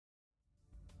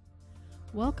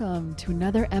Welcome to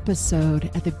another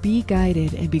episode at the Be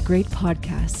Guided and Be Great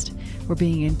podcast, where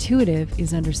being intuitive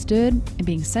is understood and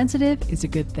being sensitive is a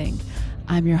good thing.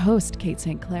 I'm your host, Kate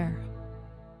St. Clair.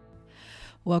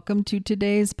 Welcome to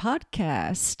today's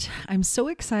podcast. I'm so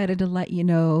excited to let you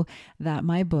know that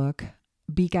my book,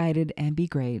 Be Guided and Be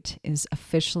Great, is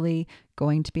officially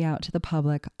going to be out to the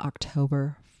public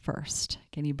October 1st.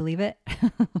 Can you believe it?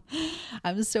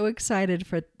 I'm so excited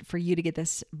for you to get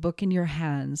this book in your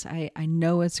hands. I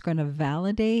know it's going to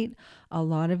validate a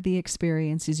lot of the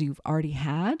experiences you've already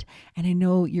had, and I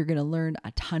know you're going to learn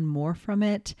a ton more from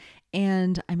it.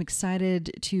 And I'm excited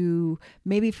to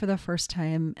maybe for the first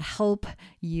time help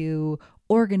you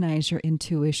organize your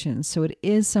intuition so it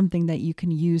is something that you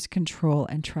can use, control,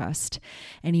 and trust.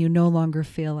 And you no longer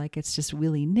feel like it's just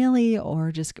willy-nilly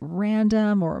or just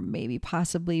random or maybe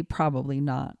possibly, probably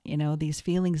not. You know, these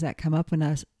feelings that come up in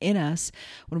us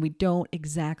when we don't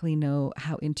exactly know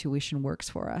how intuition works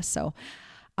for us. So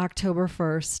October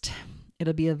 1st,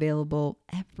 it'll be available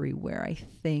everywhere, I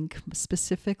think,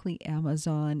 specifically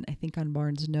Amazon, I think on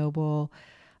Barnes & Noble,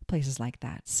 places like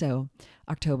that. So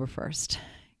October 1st.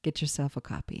 Get yourself a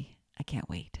copy. I can't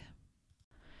wait.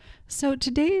 So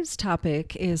today's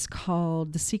topic is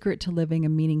called The Secret to Living a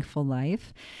Meaningful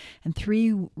Life, and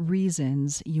 3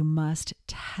 reasons you must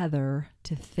tether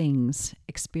to things,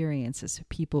 experiences,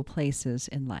 people, places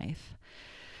in life.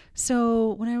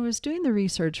 So when I was doing the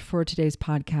research for today's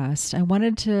podcast, I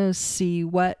wanted to see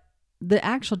what the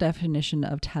actual definition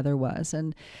of tether was.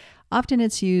 And often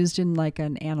it's used in like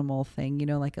an animal thing, you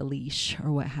know, like a leash or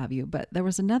what have you. But there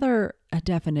was a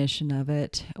definition of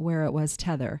it where it was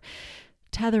tether.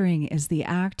 Tethering is the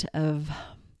act of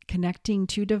connecting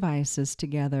 2 devices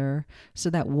together so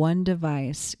that one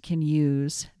device can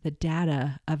use the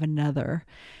data of another.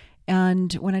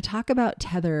 And when I talk about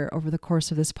tether over the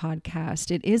course of this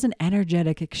podcast, it is an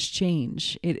energetic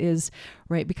exchange. It is,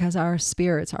 right, because our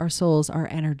spirits, our souls are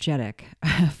energetic,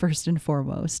 first and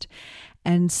foremost.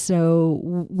 And so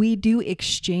we do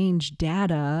exchange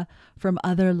data from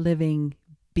other living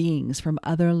beings, from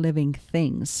other living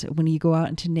things. When you go out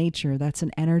into nature, that's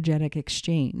an energetic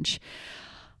exchange.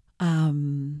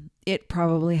 It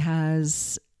probably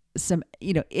has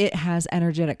it has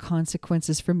energetic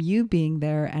consequences from you being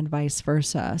there and vice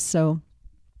versa. So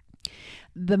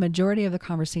the majority of the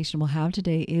conversation we'll have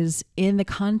today is in the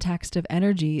context of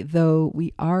energy, though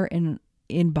we are in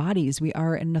bodies. We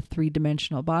are in a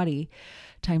 3-dimensional body,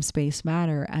 time, space,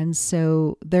 matter. And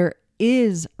so there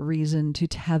is reason to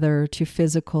tether to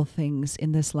physical things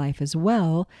in this life as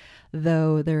well,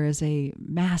 though there is a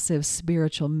massive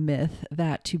spiritual myth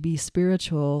that to be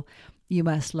spiritual, you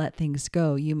must let things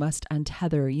go. You must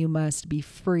untether. You must be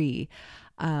free.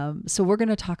 So we're going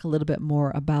to talk a little bit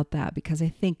more about that because I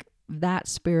think that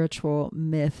spiritual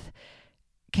myth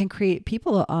can create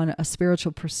people on a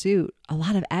spiritual pursuit a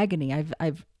lot of agony.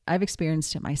 I've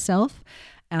experienced it myself,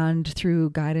 and through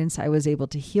guidance I was able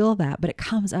to heal that. But it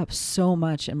comes up so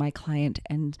much in my clients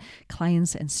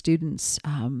and students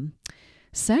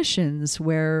sessions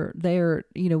where they're,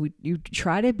 you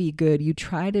try to be good, you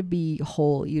try to be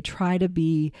whole, you try to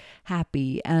be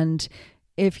happy, and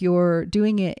if you're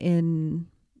doing it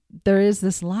there is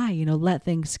this lie, let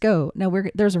things go. Now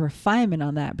there's a refinement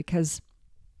on that because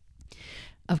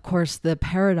of course, the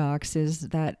paradox is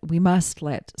that we must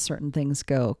let certain things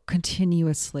go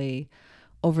continuously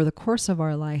over the course of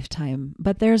our lifetime.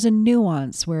 But there's a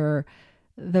nuance where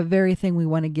the very thing we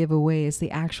want to give away is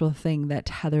the actual thing that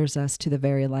tethers us to the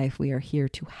very life we are here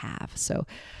to have. So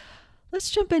let's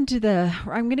jump into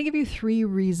I'm going to give you 3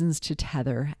 reasons to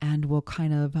tether, and we'll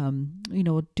kind of,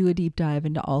 do a deep dive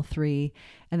into all 3.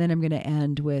 And then I'm going to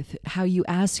end with how you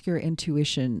ask your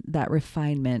intuition that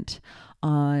refinement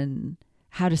on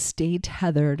how to stay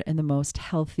tethered in the most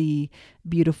healthy,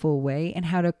 beautiful way, and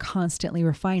how to constantly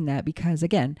refine that. Because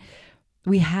again,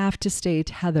 we have to stay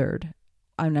tethered.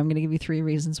 I'm going to give you 3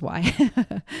 reasons why.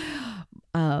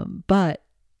 But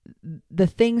the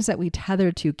things that we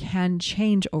tether to can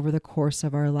change over the course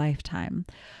of our lifetime,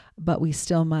 but we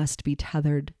still must be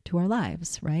tethered to our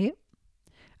lives, right?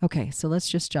 Okay, so let's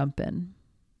just jump in.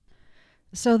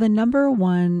 So the number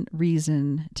 1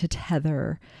 reason to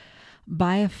tether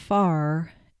by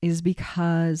far is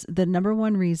because the number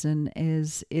 1 reason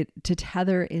is to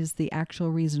tether is the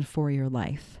actual reason for your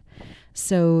life.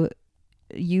 So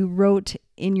you wrote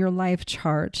in your life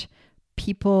chart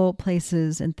people,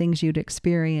 places, and things you'd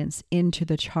experience into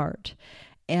the chart.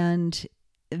 And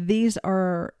these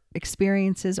are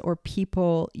experiences or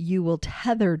people you will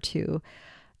tether to.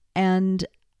 And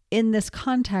in this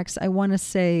context, I want to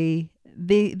say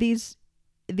these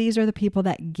are the people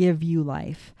that give you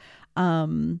life.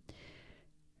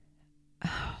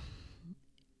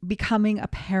 becoming a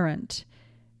parent,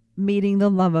 meeting the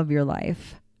love of your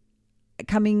life,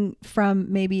 coming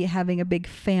from maybe having a big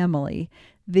family.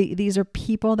 These are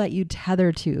people that you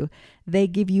tether to. They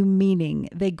give you meaning.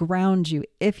 They ground you.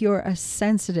 If you're a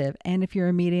sensitive and if you're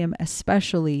a medium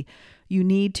especially, you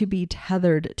need to be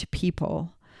tethered to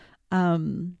people.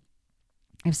 I've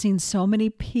seen so many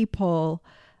people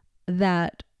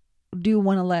that do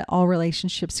want to let all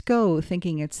relationships go,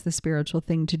 thinking it's the spiritual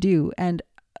thing to do. And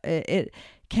it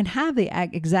can have the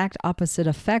exact opposite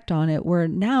effect on it, where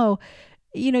now,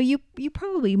 you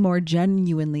probably more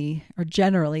genuinely or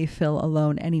generally feel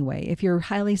alone anyway. If you're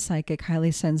highly psychic,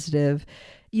 highly sensitive,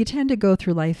 you tend to go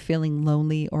through life feeling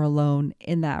lonely or alone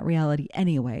in that reality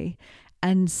anyway.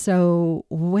 And so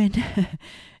when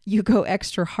you go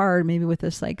extra hard, maybe with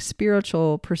this like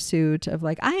spiritual pursuit of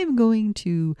like, I am going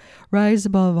to rise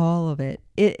above all of it,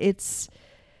 it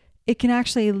can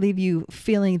actually leave you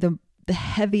feeling the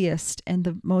heaviest and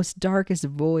the most darkest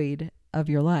void of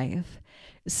your life.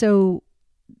 So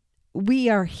we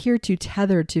are here to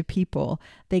tether to people.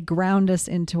 They ground us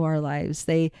into our lives.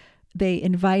 They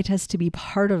invite us to be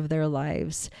part of their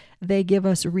lives. They give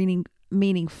us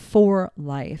meaning for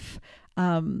life.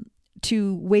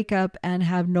 To wake up and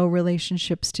have no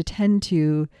relationships to tend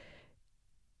to,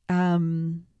 that's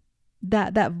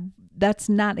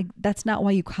not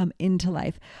why you come into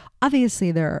life.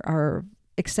 Obviously there are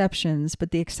exceptions,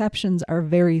 but the exceptions are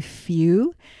very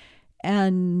few.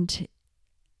 And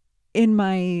in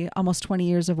my almost 20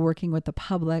 years of working with the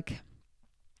public,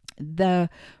 the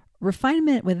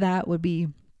refinement with that would be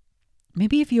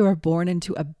maybe if you are born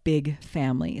into a big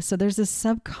family. So there's this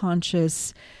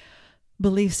subconscious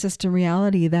belief system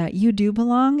reality that you do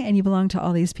belong, and you belong to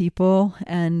all these people,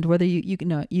 and whether you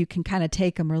can kind of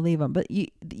take them or leave them. But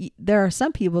there are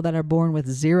some people that are born with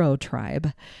zero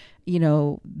tribe,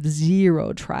 and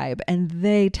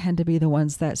they tend to be the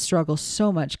ones that struggle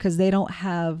so much because they don't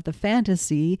have the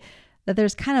fantasy that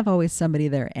there's kind of always somebody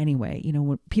there anyway.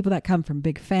 When people that come from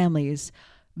big families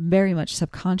very much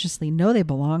subconsciously know they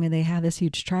belong and they have this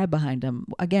huge tribe behind them,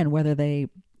 again, whether they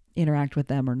interact with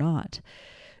them or not.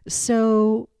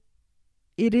 So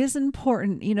it is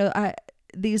important,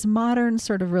 these modern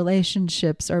sort of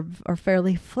relationships are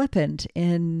fairly flippant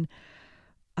and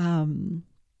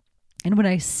what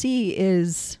I see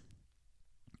is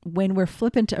when we're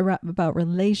flippant about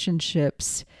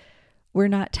relationships, we're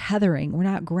not tethering, we're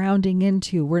not grounding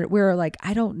into, we're like,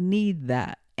 I don't need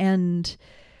that. And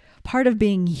part of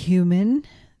being human,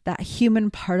 that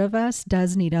human part of us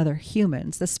does need other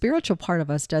humans. The spiritual part of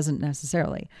us doesn't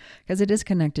necessarily, because it is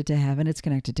connected to heaven, it's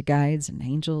connected to guides and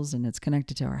angels, and it's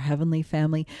connected to our heavenly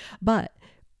family. But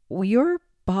your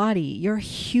body, your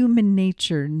human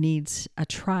nature needs a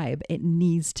tribe. It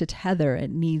needs to tether.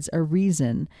 It needs a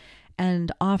reason.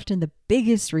 And often the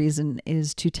biggest reason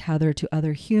is to tether to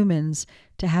other humans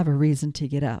to have a reason to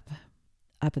get up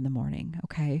in the morning.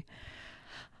 Okay.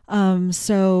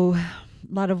 So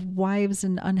a lot of wives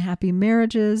in unhappy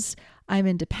marriages. I'm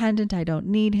independent. I don't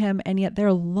need him. And yet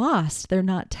they're lost. They're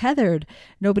not tethered.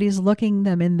 Nobody's looking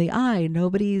them in the eye.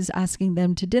 Nobody's asking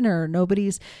them to dinner.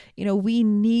 We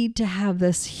need to have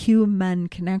this human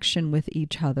connection with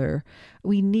each other.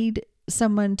 We need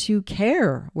someone to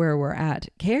care where we're at,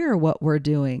 care what we're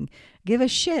doing, give a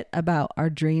shit about our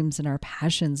dreams and our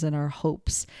passions and our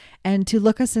hopes, and to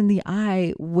look us in the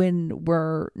eye when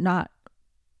we're not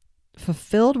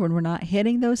fulfilled, when we're not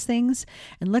hitting those things,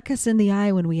 and look us in the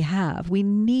eye when we have. We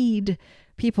need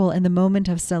people in the moment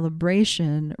of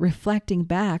celebration reflecting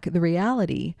back the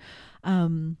reality.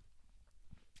 For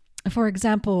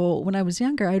example, when I was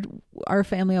younger, our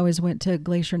family always went to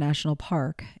Glacier National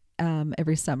Park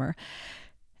every summer.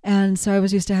 And so I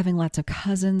was used to having lots of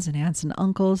cousins and aunts and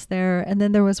uncles there. And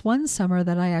then there was one summer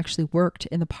that I actually worked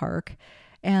in the park,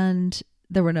 and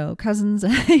there were no cousins.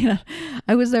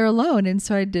 I was there alone. And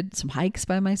so I did some hikes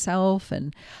by myself.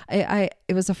 And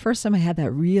it was the first time I had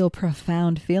that real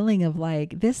profound feeling of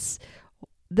like this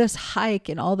hike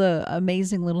and all the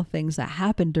amazing little things that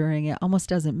happened during it almost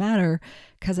doesn't matter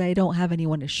because I don't have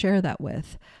anyone to share that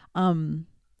with.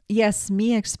 Yes,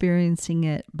 me experiencing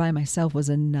it by myself was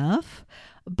enough,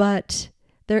 but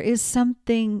there is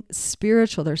something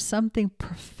spiritual. There's something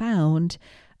profound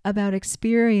about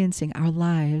experiencing our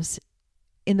lives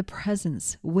in the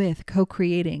presence with,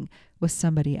 co-creating with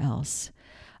somebody else.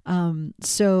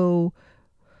 So,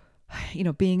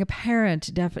 being a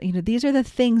parent, definitely, these are the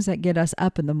things that get us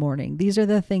up in the morning. These are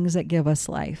the things that give us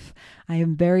life. I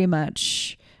am very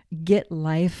much get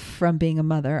life from being a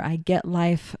mother. I get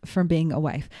life from being a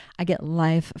wife. I get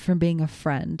life from being a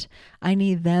friend. I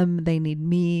need them. They need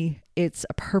me. It's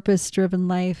a purpose-driven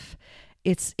life.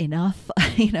 it's enough.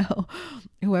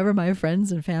 Whoever my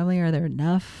friends and family are, they're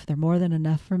enough. They're more than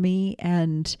enough for me.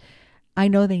 And I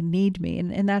know they need me.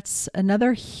 And that's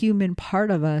another human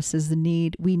part of us, is the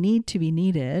need. We need to be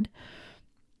needed,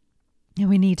 and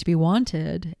we need to be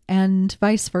wanted, and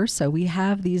vice versa. We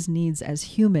have these needs as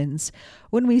humans.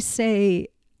 When we say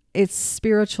it's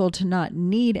spiritual to not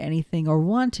need anything or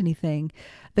want anything,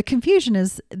 the confusion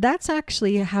is that's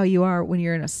actually how you are when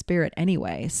you're in a spirit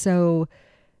anyway. So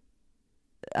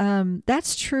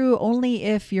that's true only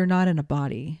if you're not in a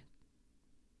body.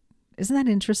 Isn't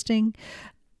that interesting?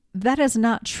 That is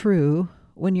not true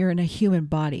when you're in a human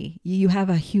body. You have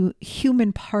a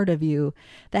human part of you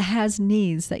that has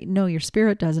needs that your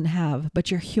spirit doesn't have,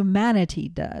 but your humanity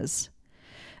does.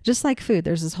 Just like food,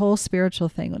 there's this whole spiritual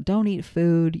thing. Don't eat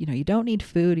food. You don't need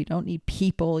food. You don't need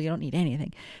people. You don't need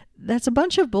anything. That's a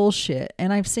bunch of bullshit.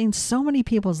 And I've seen so many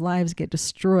people's lives get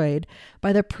destroyed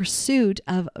by the pursuit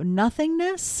of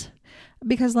nothingness.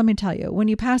 Because let me tell you, when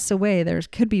you pass away, there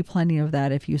could be plenty of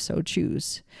that if you so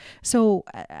choose. So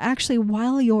actually,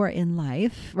 while you're in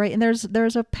life, right, and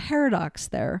there's a paradox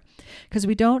there, because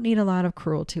we don't need a lot of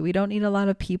cruelty. We don't need a lot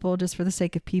of people just for the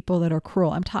sake of people that are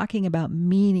cruel. I'm talking about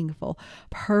meaningful,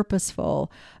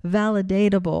 purposeful,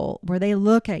 validatable, where they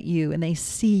look at you and they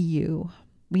see you.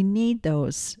 We need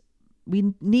those.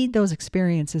 We need those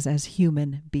experiences as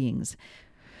human beings.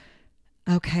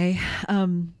 Okay.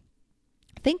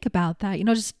 Think about that.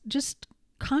 Just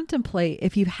contemplate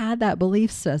if you've had that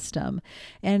belief system,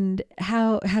 and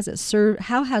how has it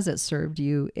served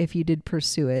you if you did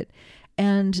pursue it,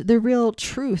 and the real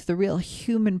truth, the real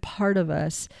human part of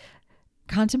us.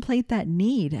 Contemplate that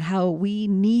need, how we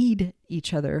need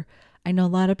each other. I know a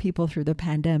lot of people through the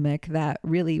pandemic that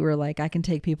really were like, I can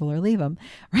take people or leave them,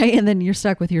 right? And then you're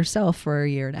stuck with yourself for a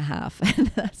year and a half. And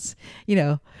that's,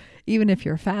 even if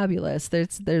you're fabulous,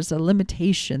 there's a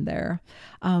limitation there,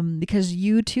 because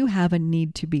you too have a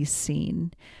need to be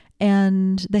seen.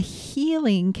 And the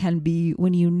healing can be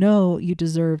when you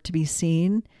deserve to be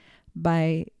seen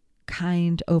by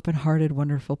kind, open-hearted,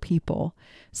 wonderful people.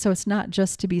 So it's not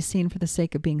just to be seen for the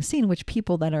sake of being seen, which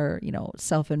people that are,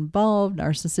 self-involved,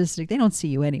 narcissistic, they don't see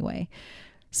you anyway.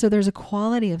 So there's a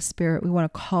quality of spirit we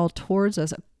want to call towards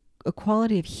us, a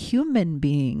quality of human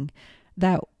being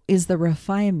that is the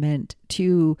refinement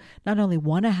to not only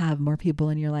want to have more people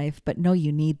in your life, but know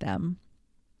you need them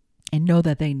and know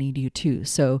that they need you too.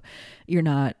 So you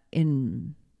don't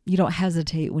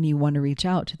hesitate when you want to reach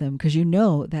out to them, because you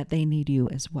know that they need you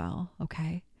as well.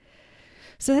 Okay.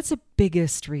 So that's the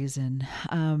biggest reason.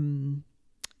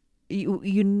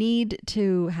 You need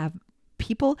to have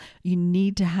people. You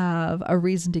need to have a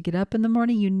reason to get up in the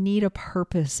morning. You need a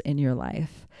purpose in your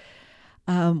life.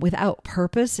 Without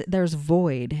purpose, there's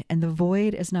void, and the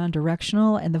void is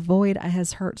non-directional, and the void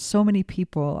has hurt so many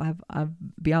people. I've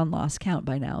beyond lost count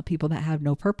by now, people that have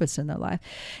no purpose in their life.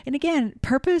 And again,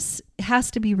 purpose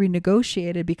has to be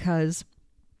renegotiated, because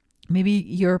maybe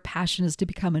your passion is to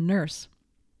become a nurse,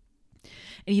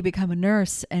 and you become a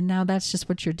nurse, and now that's just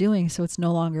what you're doing. So it's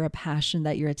no longer a passion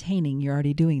that you're attaining. You're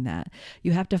already doing that.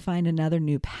 You have to find another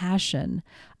new passion.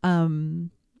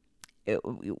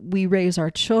 We raise our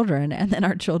children, and then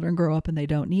our children grow up and they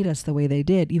don't need us the way they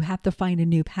did. You have to find a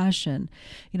new passion.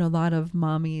 A lot of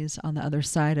mommies on the other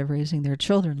side of raising their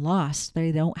children lost.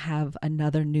 They don't have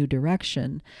another new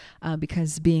direction,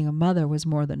 because being a mother was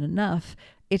more than enough.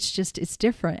 It's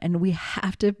different. And we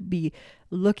have to be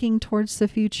looking towards the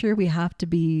future. We have to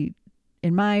be,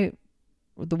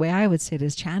 the way I would say it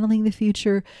is channeling the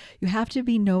future. You have to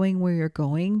be knowing where you're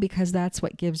going, because that's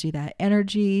what gives you that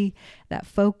energy, that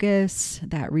focus,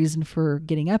 that reason for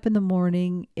getting up in the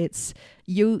morning. It's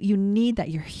you need that.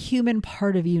 Your human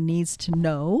part of you needs to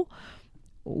know.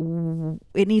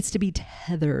 It needs to be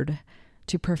tethered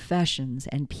to professions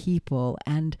and people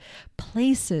and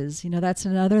places. That's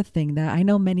another thing that I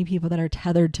know many people that are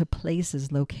tethered to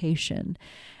places, location.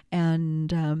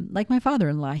 And like my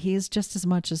father-in-law, he is just as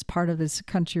much as part of his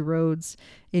country roads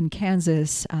in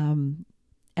Kansas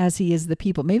as he is the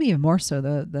people, maybe even more so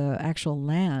the actual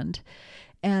land.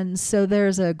 And so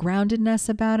there's a groundedness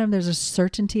about him. There's a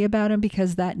certainty about him,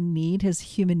 because that need, his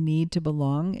human need to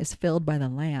belong, is filled by the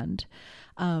land.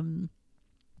 And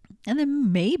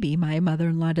then maybe my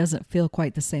mother-in-law doesn't feel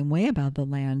quite the same way about the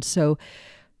land. So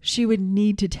she would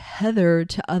need to tether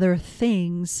to other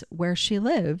things where she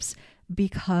lives,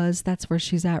 because that's where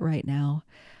she's at right now.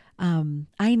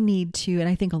 I need to, and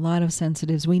I think a lot of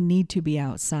sensitives, we need to be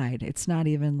outside. It's not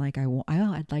even like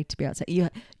I'd like to be outside. You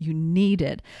need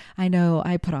it. I know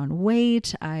I put on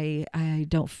weight. I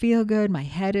don't feel good. My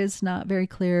head is not very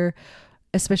clear.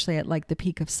 especially at like the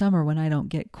peak of summer when I don't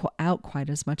get out quite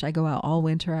as much. I go out all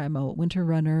winter. I'm a winter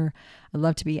runner. I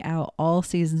love to be out all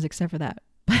seasons except for that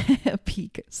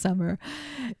peak summer.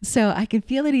 So I can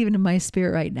feel it even in my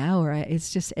spirit right now where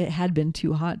it had been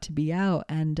too hot to be out,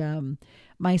 and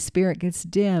my spirit gets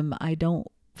dim. I don't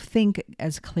think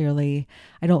as clearly.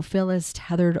 I don't feel as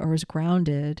tethered or as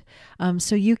grounded.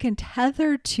 So you can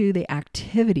tether to the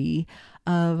activity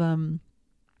of,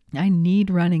 I need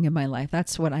running in my life.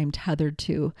 That's what I'm tethered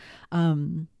to.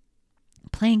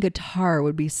 Playing guitar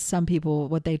would be some people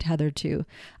what they tether to.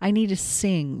 I need to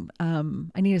sing. I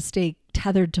need to stay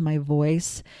tethered to my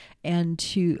voice and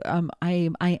to I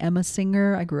am a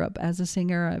singer. I grew up as a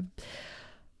singer.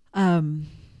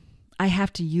 I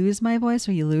have to use my voice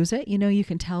or you lose it. You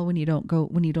can tell when you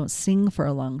don't sing for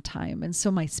a long time. And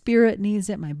so my spirit needs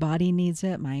it, my body needs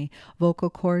it, my vocal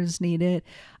cords need it.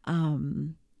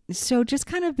 So just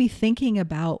kind of be thinking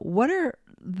about what are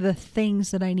the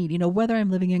things that I need, whether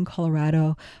I'm living in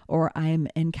Colorado or I'm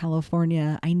in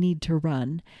California, I need to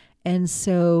run. And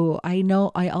so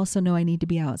I also know I need to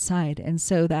be outside. And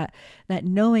so that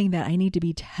knowing that I need to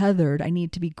be tethered, I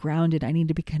need to be grounded, I need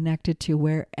to be connected to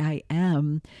where I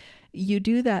am, you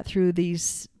do that through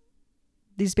these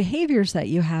behaviors that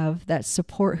you have that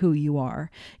support who you are.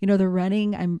 The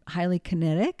running, I'm highly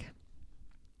kinetic.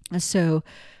 So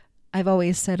I've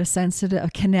always said a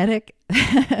kinetic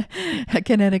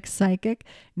psychic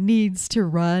needs to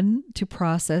run to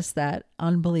process that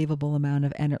unbelievable amount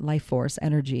of life force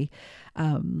energy.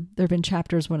 There have been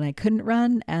chapters when I couldn't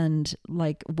run and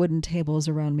like wooden tables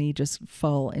around me just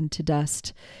fall into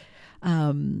dust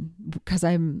because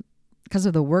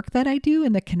of the work that I do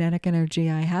and the kinetic energy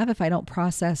I have. If I don't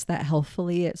process that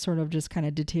healthfully, it sort of just kind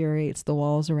of deteriorates the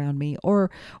walls around me,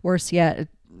 or worse yet, it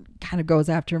kind of goes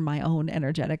after my own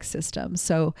energetic system.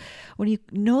 So when you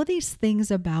know these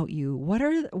things about you, what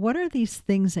are these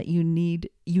things that you need?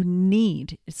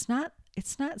 It's not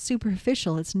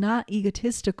superficial. It's not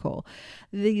egotistical.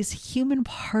 These human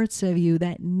parts of you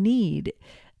that need,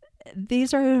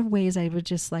 these are ways I would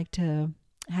just like to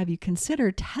have you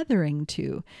consider tethering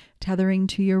to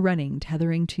your running,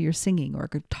 tethering to your singing or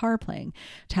guitar playing,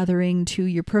 tethering to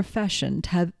your profession,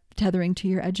 tethering to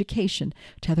your education,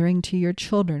 tethering to your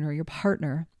children or your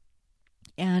partner.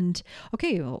 And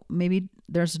okay, well, maybe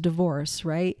there's a divorce,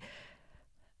 right?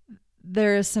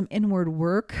 There is some inward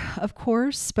work, of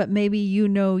course, but maybe you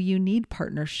need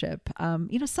partnership.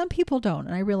 Some people don't,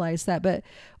 and I realize that. But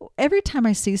every time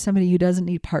I see somebody who doesn't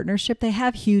need partnership, they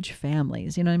have huge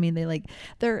families. You know what I mean?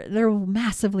 They're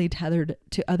massively tethered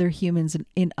to other humans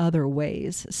in other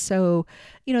ways. So,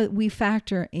 we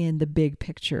factor in the big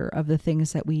picture of the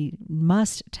things that we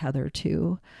must tether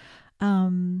to.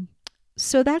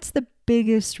 So that's the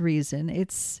biggest reason.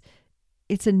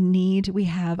 It's a need we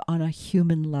have on a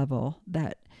human level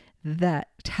that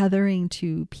tethering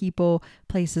to people,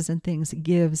 places, and things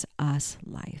gives us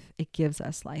life. It gives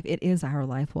us life. It is our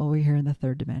life while we're here in the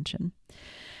third dimension.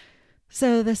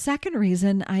 So the second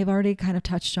reason, I've already kind of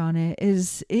touched on it,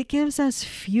 is it gives us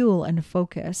fuel and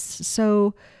focus.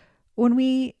 So when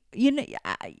we,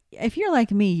 if you're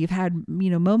like me, you've had,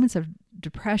 moments of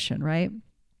depression, right?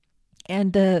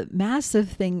 And the massive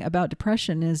thing about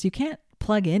depression is you can't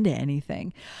plug into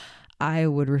anything. I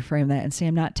would reframe that and say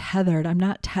I'm not tethered. I'm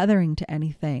not tethering to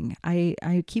anything.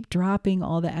 I keep dropping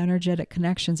all the energetic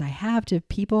connections I have to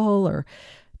people or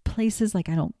places. Like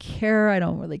I don't care. I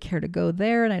don't really care to go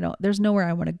there, and there's nowhere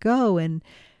I want to go. And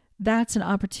that's an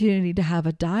opportunity to have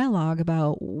a dialogue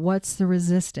about what's the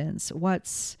resistance,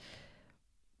 what's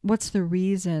the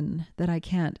reason that I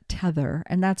can't tether.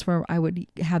 And that's where I would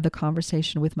have the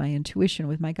conversation with my intuition,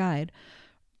 with my guide.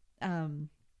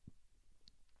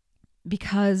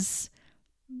 Because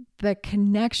the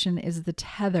connection is the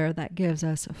tether that gives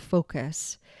us a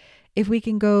focus. If we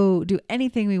can go do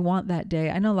anything we want that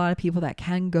day, I know a lot of people that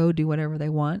can go do whatever they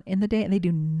want in the day and they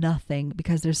do nothing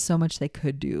because there's so much they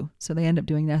could do. So they end up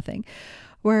doing nothing.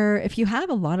 Where if you have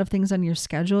a lot of things on your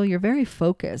schedule, you're very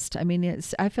focused. I mean,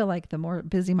 I feel like the more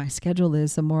busy my schedule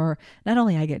is, the more not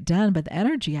only I get done, but the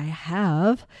energy I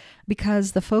have,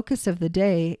 because the focus of the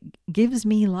day gives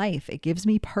me life. It gives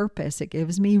me purpose. It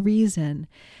gives me reason.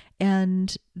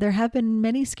 And there have been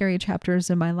many scary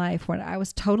chapters in my life when I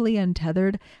was totally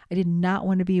untethered. I did not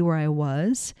want to be where I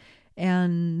was.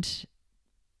 And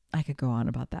I could go on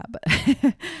about that, but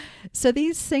so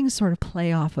these things sort of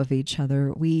play off of each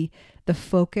other. The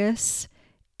focus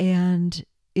and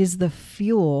is the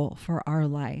fuel for our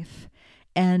life.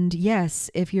 And yes,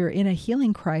 if you're in a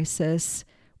healing crisis,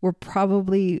 we're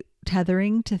probably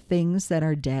tethering to things that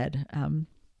are dead.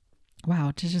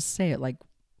 Wow, to just say it like,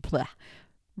 bleh,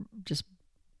 just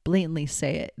blatantly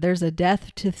say it. There's a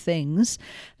death to things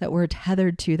that we're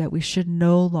tethered to that we should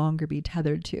no longer be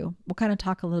tethered to. We'll kind of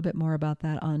talk a little bit more about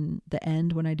that on the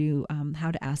end when I do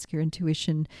how to ask your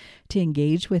intuition to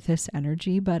engage with this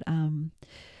energy. But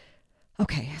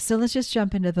okay, so let's just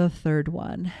jump into the third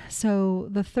one. So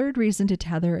the third reason to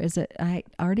tether is that I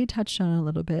already touched on a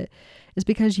little bit, is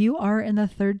because you are in the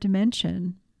third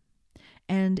dimension.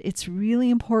 And it's really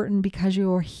important, because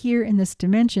you're here in this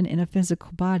dimension in a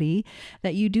physical body,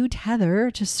 that you do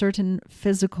tether to certain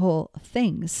physical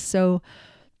things. So,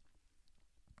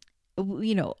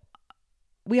 you know,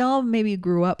 we all maybe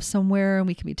grew up somewhere and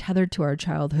we could be tethered to our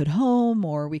childhood home,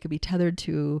 or we could be tethered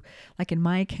to, like in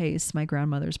my case, my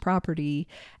grandmother's property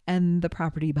and the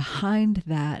property behind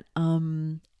that.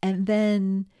 And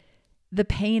then the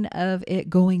pain of it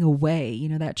going away, you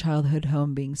know, that childhood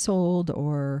home being sold,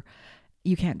 or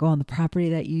you can't go on the property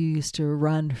that you used to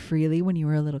run freely when you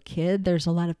were a little kid. There's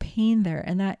a lot of pain there.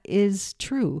 And that is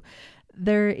true.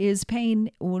 There is pain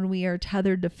when we are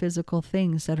tethered to physical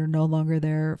things that are no longer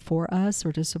there for us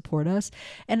or to support us.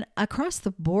 And across the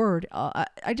board,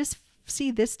 I just see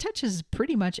this touches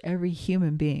pretty much every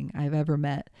human being I've ever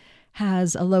met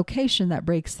has a location that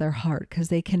breaks their heart, because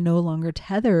they can no longer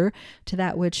tether to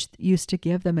that which used to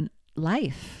give them a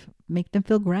life, make them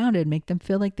feel grounded, make them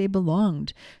feel like they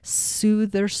belonged,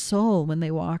 soothe their soul when they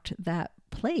walked that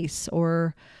place,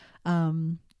 or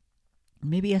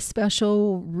maybe a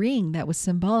special ring that was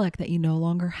symbolic that you no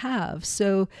longer have.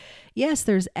 So yes,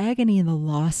 there's agony in the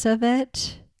loss of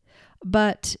it,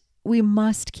 but we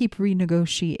must keep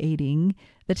renegotiating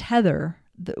the tether.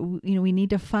 We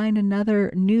need to find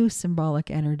another new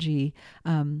symbolic energy,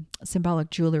 symbolic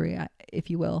jewelry, if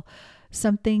you will,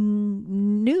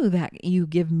 something new that you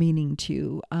give meaning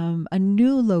to, a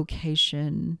new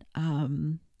location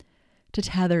to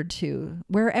tether to.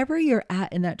 Wherever you're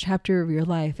at in that chapter of your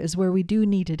life is where we do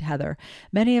need to tether.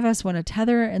 Many of us want to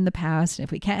tether in the past, and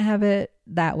if we can't have it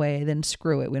that way, then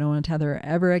screw it. We don't want to tether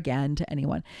ever again to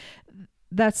anyone.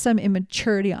 That's some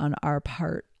immaturity on our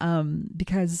part,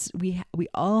 because we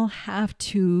all have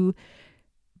to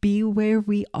be where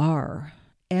we are,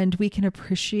 and we can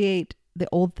appreciate the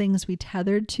old things we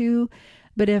tethered to.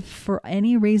 But if for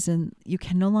any reason you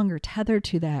can no longer tether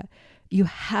to that, you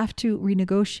have to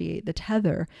renegotiate the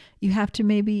tether. You have to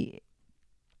maybe,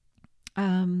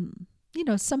 some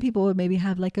people would maybe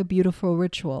have like a beautiful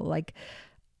ritual, like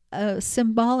a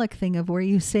symbolic thing of where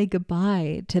you say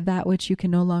goodbye to that which you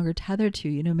can no longer tether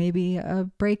to, maybe a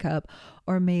breakup,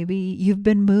 or maybe you've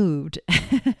been moved.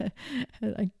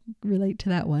 I relate to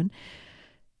that one.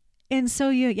 And so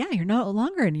you're no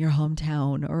longer in your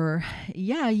hometown, or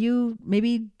you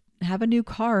maybe have a new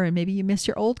car and maybe you miss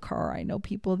your old car. I know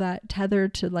people that tether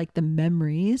to like the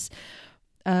memories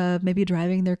of maybe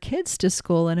driving their kids to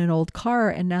school in an old car,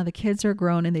 and now the kids are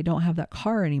grown and they don't have that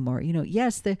car anymore.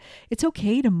 Yes, it's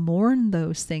okay to mourn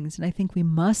those things, and I think we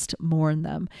must mourn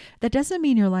them. That doesn't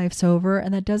mean your life's over,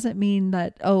 and that doesn't mean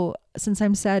that, since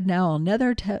I'm sad now,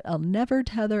 I'll never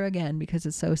tether again because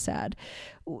it's so sad.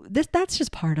 That's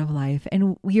just part of life,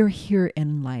 and we are here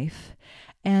in life,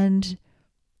 and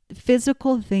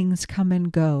physical things come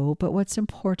and go. But what's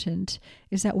important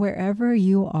is that wherever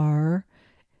you are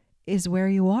is where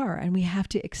you are, and we have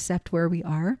to accept where we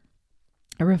are.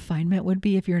 A refinement would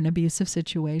be if you're in an abusive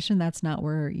situation, that's not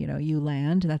where you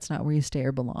land, that's not where you stay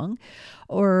or belong.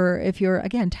 Or if you're,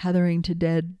 again, tethering to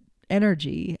dead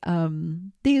energy,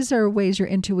 these are ways your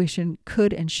intuition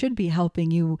could and should be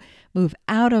helping you move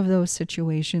out of those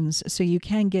situations, so you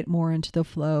can get more into the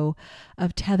flow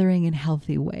of tethering in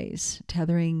healthy ways,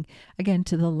 tethering again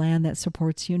to the land that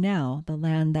supports you now, the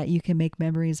land that you can make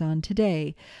memories on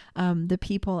today, the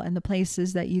people and the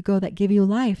places that you go that give you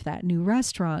life, that new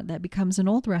restaurant that becomes an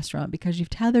old restaurant because you've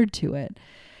tethered to it.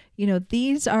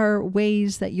 These are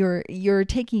ways that you're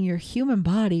taking your human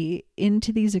body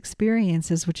into these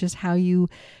experiences, which is how you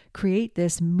create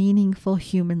this meaningful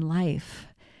human life.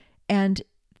 And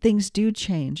things do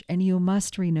change, and you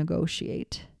must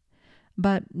renegotiate.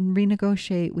 But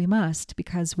renegotiate we must,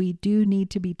 because we do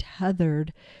need to be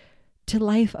tethered to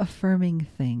life-affirming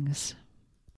things.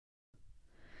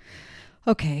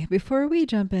 Okay, before we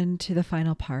jump into the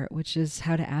final part, which is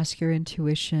how to ask your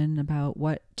intuition about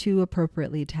what to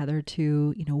appropriately tether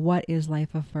to, what is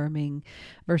life affirming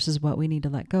versus what we need to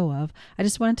let go of, I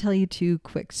just want to tell you two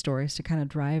quick stories to kind of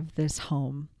drive this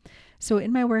home. So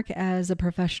in my work as a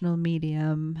professional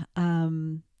medium,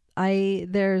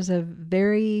 there's a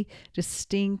very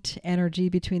distinct energy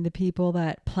between the people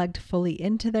that plugged fully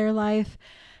into their life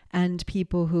and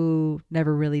people who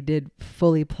never really did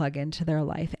fully plug into their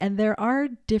life. And there are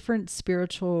different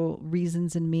spiritual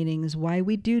reasons and meanings why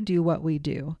we do what we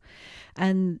do.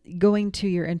 And going to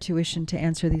your intuition to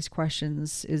answer these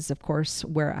questions is, of course,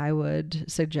 where I would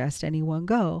suggest anyone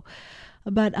go.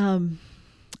 But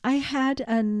I had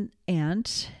an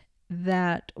aunt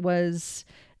that was,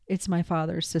 it's my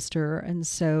father's sister. And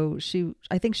so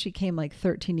I think she came like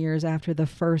 13 years after the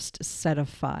first set of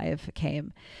 5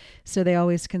 came. So they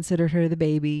always considered her the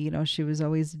baby. You know, she was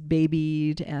always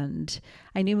babied, and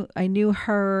I knew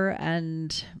her,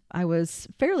 and I was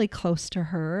fairly close to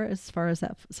her as far as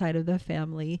that side of the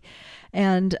family.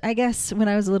 And I guess when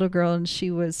I was a little girl and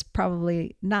she was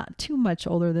probably not too much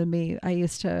older than me, I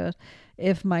used to,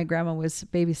 if my grandma was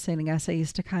babysitting us, I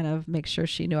used to kind of make sure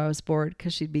she knew I was bored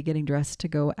because she'd be getting dressed to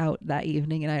go out that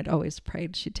evening, and I'd always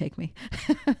prayed she'd take me.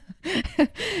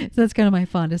 So that's kind of my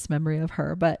fondest memory of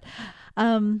her. But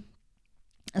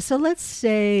so let's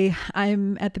say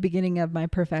I'm at the beginning of my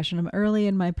profession. I'm early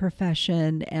in my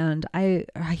profession, and I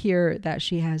hear that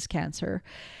she has cancer.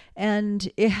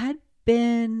 And it had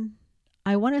been,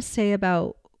 I want to say,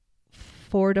 about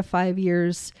 4 to 5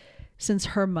 years since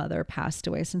her mother passed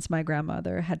away, since my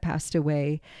grandmother had passed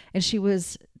away. And she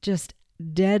was just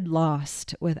dead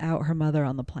lost without her mother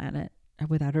on the planet,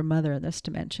 without her mother in this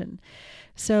dimension.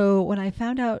 So when I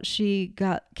found out she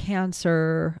got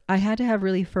cancer, I had to have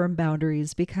really firm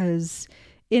boundaries, because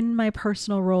in my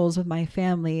personal roles with my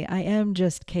family, I am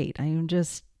just Kate. I am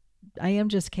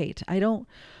just Kate. I don't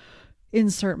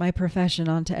insert my profession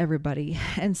onto everybody.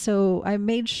 And so I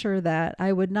made sure that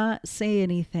I would not say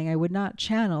anything. I would not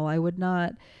channel. I would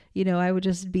not, I would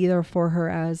just be there for her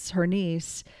as her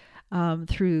niece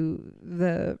through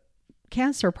the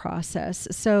cancer process.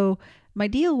 So my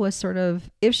deal was sort of,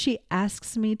 if she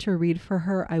asks me to read for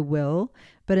her, I will.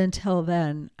 But until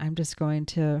then, I'm just going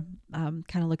to kind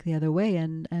of look the other way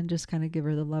and just kind of give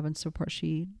her the love and support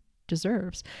she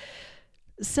deserves.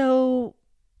 So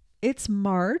it's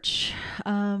March,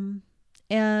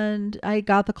 and I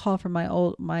got the call from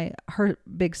her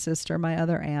big sister, my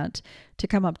other aunt, to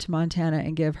come up to Montana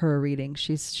and give her a reading.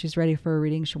 She's ready for a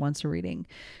reading. She wants a reading.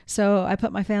 So I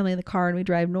put my family in the car and we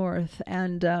drive north,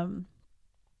 and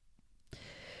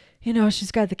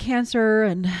she's got the cancer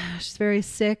and she's very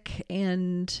sick,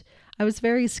 and I was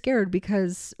very scared,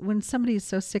 because when somebody's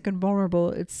so sick and vulnerable,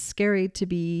 it's scary to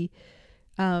be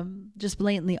just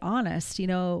blatantly honest.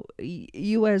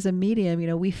 You as a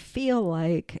medium, we feel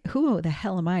like, who the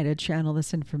hell am I to channel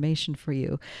this information for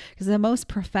you? Because the most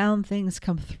profound things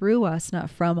come through us, not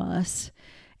from us.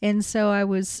 And so I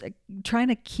was trying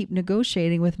to keep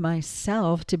negotiating with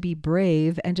myself to be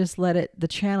brave and just let the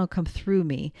channel come through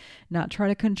me, not try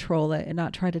to control it, and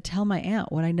not try to tell my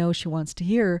aunt what I know she wants to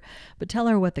hear, but tell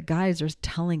her what the guys are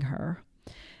telling her.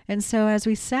 And so as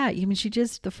we sat,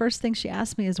 the first thing she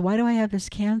asked me is, why do I have this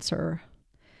cancer?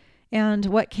 And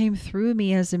what came through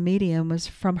me as a medium was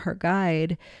from her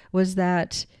guide, was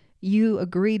that you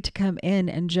agreed to come in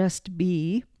and just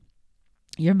be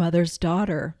your mother's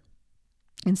daughter.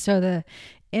 And so the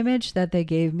image that they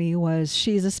gave me was,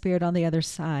 she's a spirit on the other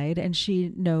side, and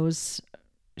she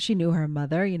knew her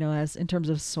mother, as in terms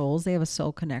of souls, they have a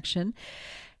soul connection.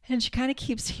 And she kind of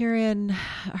keeps hearing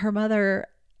her mother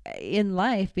in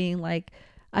life being like,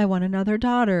 I want another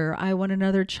daughter. I want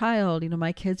another child.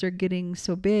 My kids are getting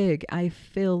so big. I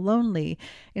feel lonely.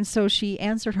 And so she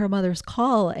answered her mother's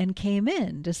call and came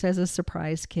in just as a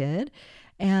surprise kid.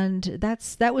 And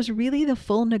that was really the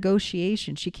full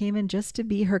negotiation. She came in just to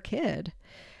be her kid.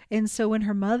 And so when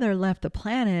her mother left the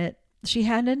planet, she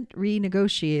hadn't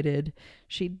renegotiated.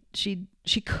 She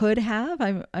could have.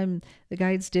 The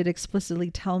guides did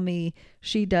explicitly tell me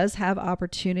she does have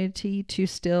opportunity to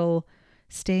still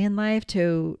stay in life,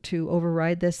 to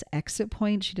override this exit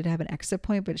point. She did have an exit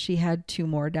point, but she had 2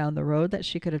 more down the road that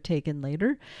she could have taken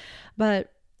later. And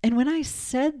when I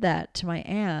said that to my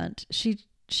aunt, she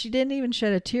didn't even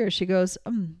shed a tear. She goes,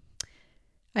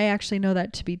 I actually know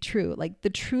that to be true. Like, the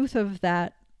truth of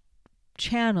that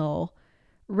channel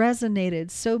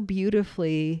resonated so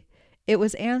beautifully. It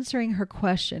was answering her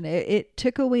question. It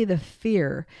took away the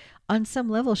fear. On some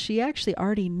level, she actually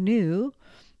already knew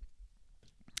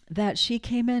that she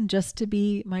came in just to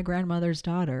be my grandmother's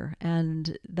daughter,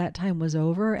 and that time was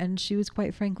over, and she was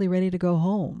quite frankly ready to go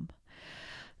home.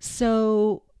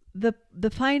 So the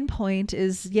fine point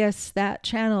is, yes, that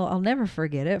channel, I'll never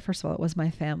forget it. First of all, it was my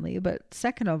family, but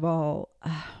second of all,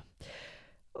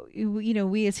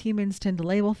 we as humans tend to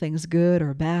label things good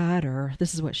or bad, or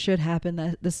this is what should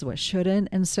happen, this is what shouldn't.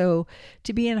 And so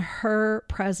to be in her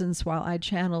presence while I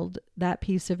channeled that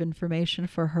piece of information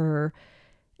for her,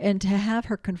 And to have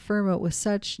her confirm it with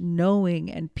such knowing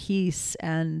and peace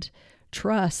and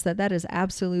trust that that is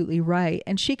absolutely right.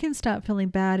 And she can stop feeling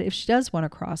bad if she does want to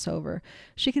cross over.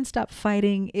 She can stop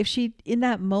fighting if she, in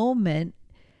that moment,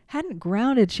 hadn't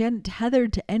grounded, she hadn't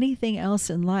tethered to anything else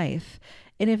in life.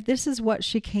 And if this is what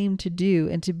she came to do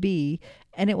and to be,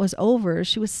 and it was over,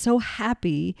 she was so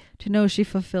happy to know she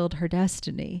fulfilled her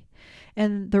destiny.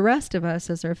 And the rest of us,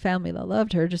 as her family that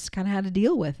loved her, just kind of had to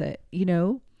deal with it. You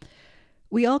know,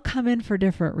 we all come in for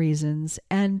different reasons.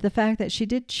 And the fact that she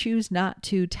did choose not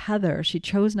to tether, she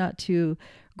chose not to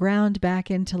ground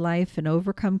back into life and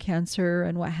overcome cancer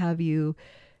and what have you.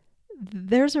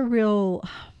 There's a real,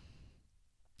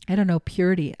 I don't know,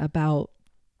 purity about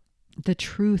the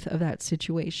truth of that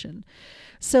situation.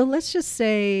 So let's just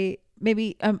say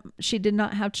maybe she did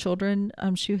not have children.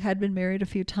 She had been married a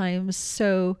few times.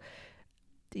 So,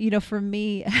 you know, for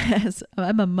me, as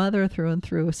I'm a mother through and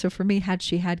through. So for me, had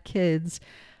she had kids,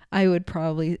 I would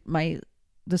probably,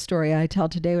 the story I tell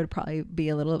today would probably be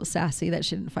a little sassy that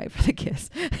she didn't fight for the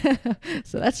kids.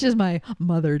 So that's just my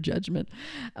mother judgment.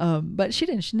 But she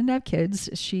didn't have kids.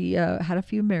 She had a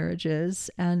few marriages,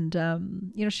 and,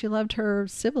 you know, she loved her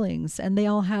siblings, and they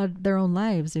all had their own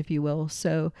lives, if you will.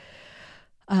 So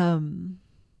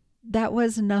that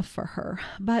was enough for her.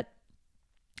 But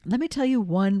let me tell you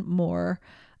one more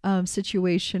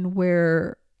situation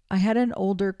where I had an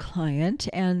older client,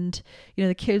 and, you know,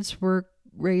 the kids were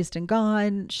raised and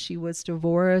gone. She was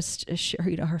divorced.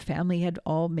 Her family had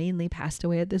all mainly passed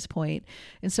away at this point.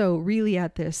 And so really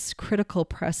at this critical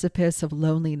precipice of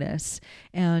loneliness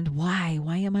and why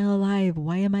am I alive?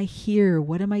 Why am I here?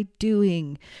 What am I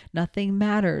doing? Nothing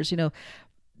matters. You know,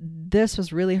 this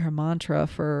was really her mantra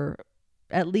for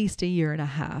at least a year and a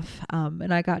half.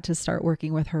 And I got to start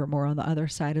working with her more on the other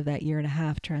side of that year and a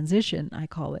half transition, I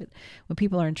call it. When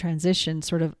people are in transition,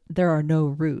 sort of, there are no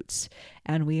roots,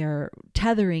 and we are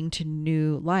tethering to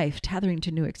new life, tethering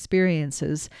to new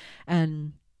experiences,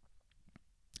 and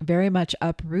very much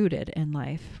uprooted in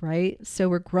life, right? So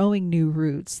we're growing new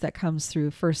roots. That comes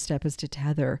through, first step is to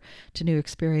tether to new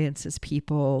experiences,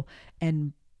 people,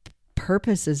 and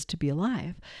purposes to be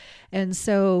alive. And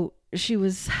so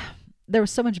there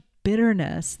was so much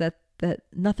bitterness that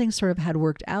nothing sort of had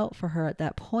worked out for her at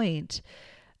that point,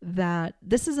 that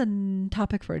this is a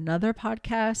topic for another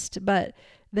podcast, but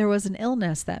there was an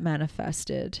illness that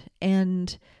manifested,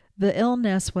 and the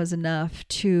illness was enough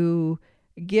to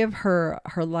give her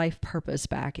life purpose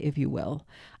back, if you will.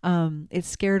 It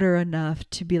scared her enough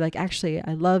to be like, actually,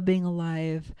 I love being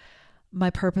alive. My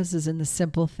purpose is in the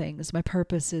simple things. My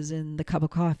purpose is in the cup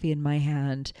of coffee in my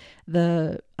hand,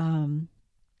 the,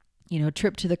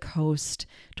 trip to the coast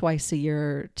twice a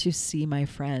year to see my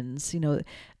friends. You know,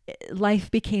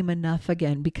 life became enough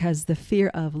again because the fear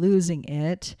of losing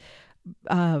it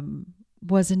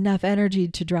was enough energy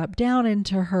to drop down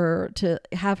into her, to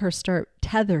have her start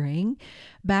tethering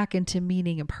back into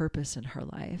meaning and purpose in her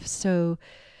life. So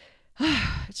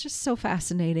it's just so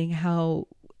fascinating how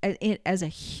as a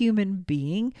human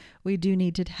being, we do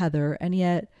need to tether. And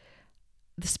yet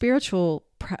the spiritual,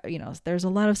 there's a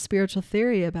lot of spiritual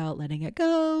theory about letting it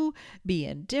go, be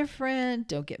indifferent,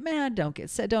 don't get mad, don't get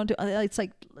sad, don't do, it's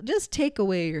like, just take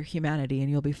away your humanity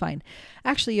and you'll be fine.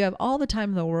 Actually, you have all the time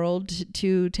in the world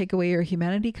to take away your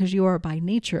humanity, because you are by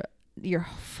nature, your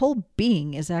full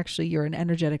being is actually, you're an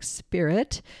energetic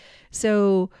spirit.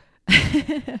 So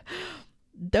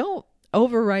don't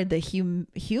override the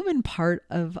human part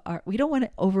of we don't want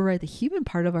to override the human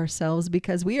part of ourselves,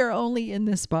 because we are only in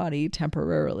this body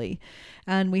temporarily,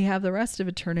 and we have the rest of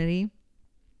eternity,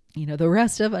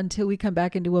 until we come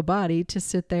back into a body to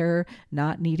sit there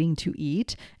not needing to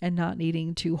eat and not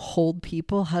needing to hold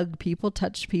people, hug people,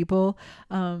 touch people,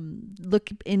 look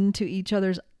into each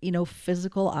other's,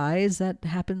 physical eyes. That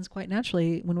happens quite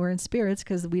naturally when we're in spirits,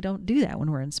 because we don't do that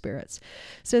when we're in spirits.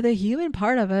 So the human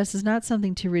part of us is not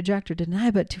something to reject or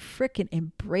deny, but to frickin'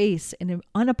 embrace, and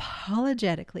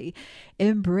unapologetically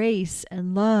embrace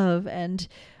and love and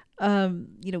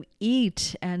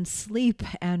eat and sleep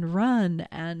and run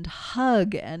and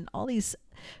hug and all these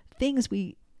things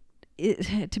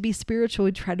to be spiritual,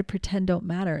 we try to pretend don't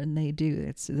matter, and they do.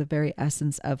 It's the very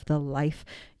essence of the life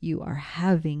you are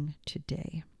having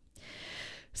today.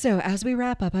 So as we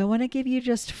wrap up, I want to give you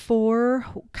just four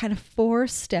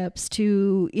steps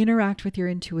to interact with your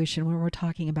intuition when we're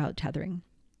talking about tethering.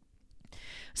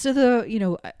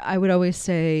 So I would always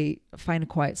say, find a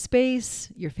quiet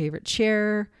space, your favorite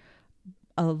chair,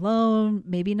 alone,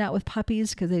 maybe not with puppies,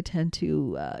 because they tend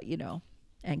to,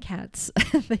 and cats.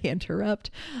 They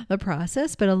interrupt the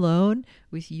process, but alone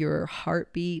with your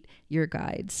heartbeat, your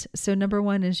guides. So number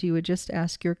one is you would just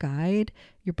ask your guide,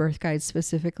 your birth guide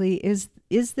specifically, is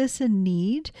this a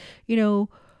need? You know,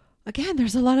 again,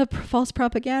 there's a lot of false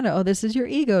propaganda. Oh, this is your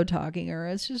ego talking, or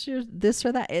it's just your this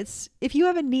or that. It's, if you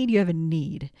have a need, you have a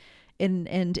need.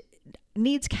 And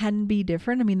needs can be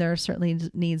different. I mean, there are certainly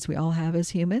needs we all have as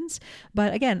humans,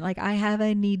 but again, like I have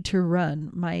a need to run.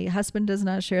 My husband does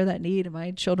not share that need, and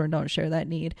my children don't share that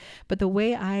need. But the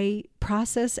way I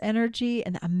process energy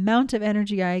and the amount of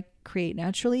energy I create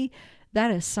naturally,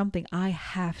 that is something I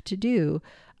have to do.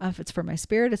 If it's for my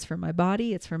spirit, it's for my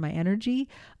body, it's for my energy.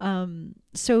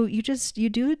 So you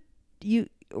do it,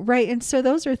 right. And so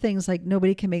those are things like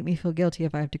nobody can make me feel guilty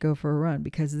if I have to go for a run,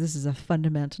 because this is a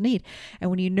fundamental need. And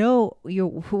when you know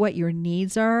what your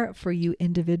needs are for you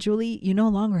individually, you no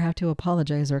longer have to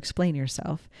apologize or explain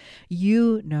yourself.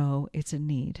 You know it's a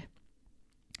need.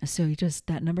 So you just,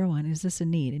 that number one, is this a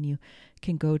need? And you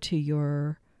can go to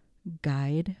your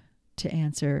guide to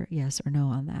answer yes or no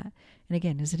on that. And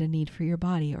again, is it a need for your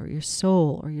body or your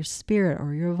soul or your spirit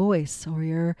or your voice or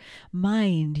your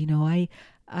mind? You know,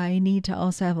 I need to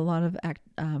also have a lot of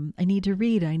I need to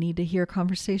read. I need to hear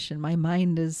conversation. My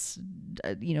mind is,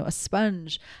 a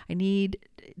sponge. I need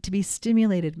to be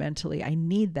stimulated mentally. I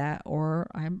need that, or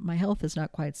my health is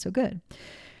not quite so good.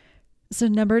 So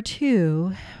number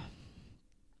two,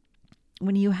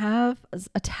 when you have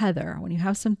a tether, when you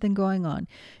have something going on,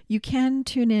 you can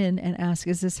tune in and ask,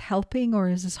 is this helping or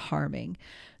is this harming?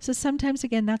 So sometimes,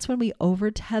 again, that's when we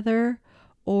over tether,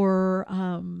 or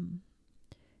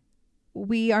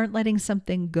we aren't letting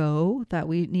something go that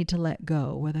we need to let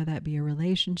go, whether that be a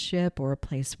relationship or a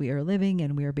place we are living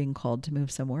and we are being called to move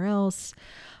somewhere else.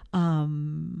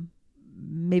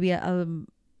 Maybe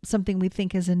something we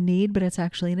think is a need, but it's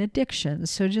actually an addiction.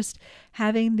 So just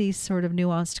having these sort of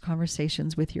nuanced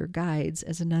conversations with your guides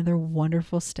is another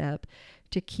wonderful step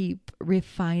to keep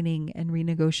refining and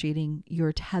renegotiating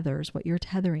your tethers, what you're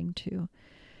tethering to.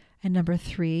 And number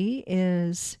three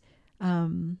is,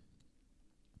 well,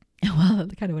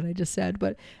 kind of what I just said,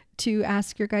 but to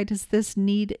ask your guide, does this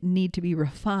need to be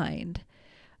refined?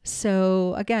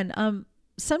 So again,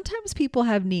 sometimes people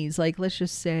have needs, like let's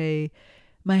just say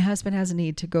my husband has a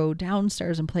need to go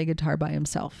downstairs and play guitar by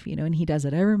himself, and he does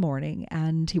it every morning,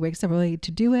 and he wakes up early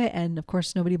to do it. And of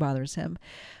course, nobody bothers him.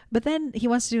 But then he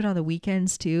wants to do it on the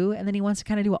weekends too. And then he wants to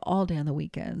kind of do it all day on the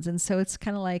weekends. And so it's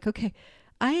kind of like, okay,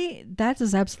 that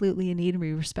is absolutely a need, and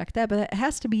we respect that, but it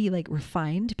has to be like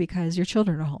refined because your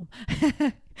children are home.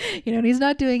 And he's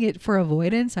not doing it for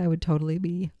avoidance. I would totally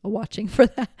be watching for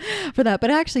that. But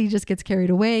actually he just gets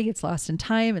carried away, gets lost in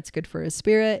time. It's good for his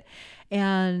spirit.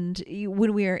 And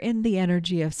when we are in the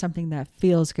energy of something that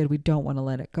feels good, we don't want to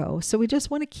let it go. So we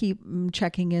just want to keep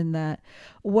checking in that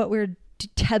what we're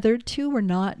tethered to, we're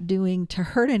not doing to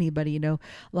hurt anybody. A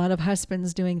lot of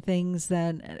husbands doing things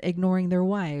that ignoring their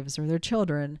wives or their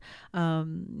children,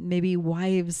 maybe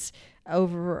wives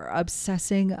over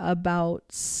obsessing about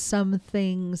some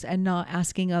things and not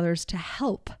asking others to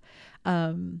help,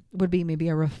 would be maybe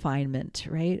a refinement,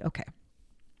 right? Okay.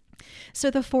 So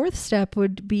the fourth step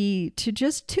would be to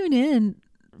just tune in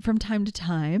from time to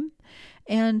time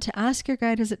and to ask your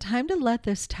guide, is it time to let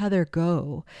this tether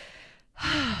go?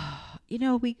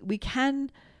 We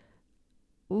can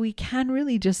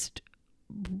really just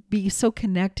be so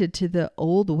connected to the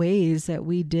old ways that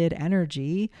we did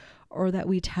energy or that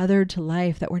we tethered to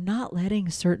life that we're not letting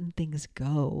certain things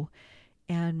go.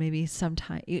 And maybe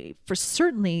sometimes, for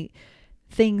certainly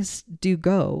things do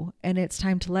go, and it's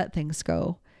time to let things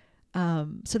go.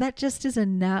 So that just is a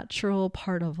natural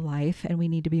part of life, and we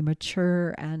need to be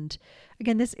mature. And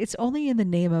again, it's only in the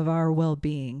name of our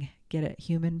well-being. Get it?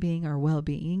 Human being, our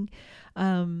well-being.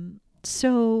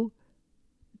 So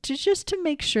to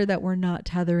make sure that we're not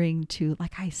tethering to,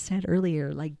 like I said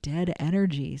earlier, like dead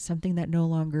energy, something that no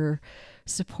longer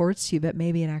supports you, but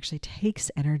maybe it actually takes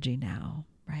energy now,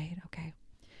 right? Okay.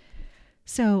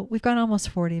 So we've gone almost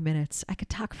 40 minutes. I could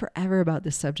talk forever about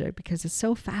this subject because it's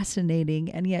so fascinating,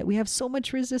 and yet we have so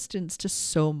much resistance to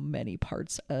so many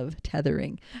parts of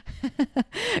tethering,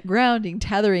 grounding,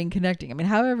 tethering, connecting. I mean,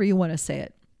 however you want to say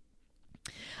it.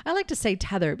 I like to say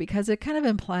tether because it kind of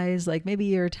implies like maybe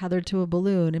you're tethered to a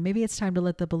balloon and maybe it's time to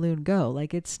let the balloon go.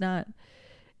 Like it's not,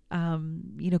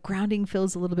 grounding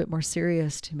feels a little bit more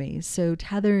serious to me. So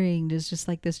tethering is just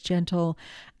like this gentle,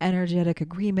 energetic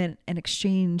agreement and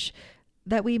exchange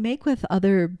that we make with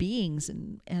other beings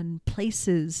and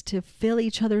places to fill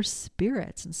each other's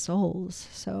spirits and souls.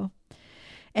 So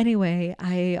anyway,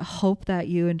 I hope that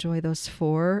you enjoy those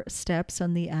 4 steps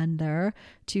on the end there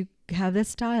to have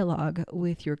this dialogue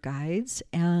with your guides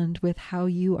and with how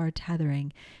you are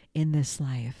tethering in this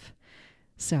life.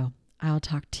 So I'll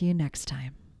talk to you next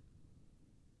time.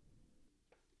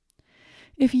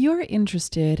 If you're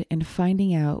interested in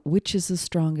finding out which is the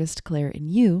strongest Claire in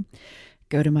you,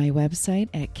 go to my website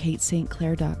at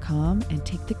katestclair.com and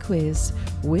take the quiz,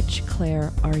 Which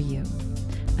Claire Are You?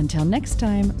 Until next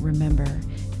time, remember,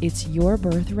 it's your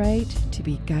birthright to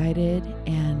be guided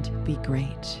and be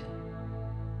great.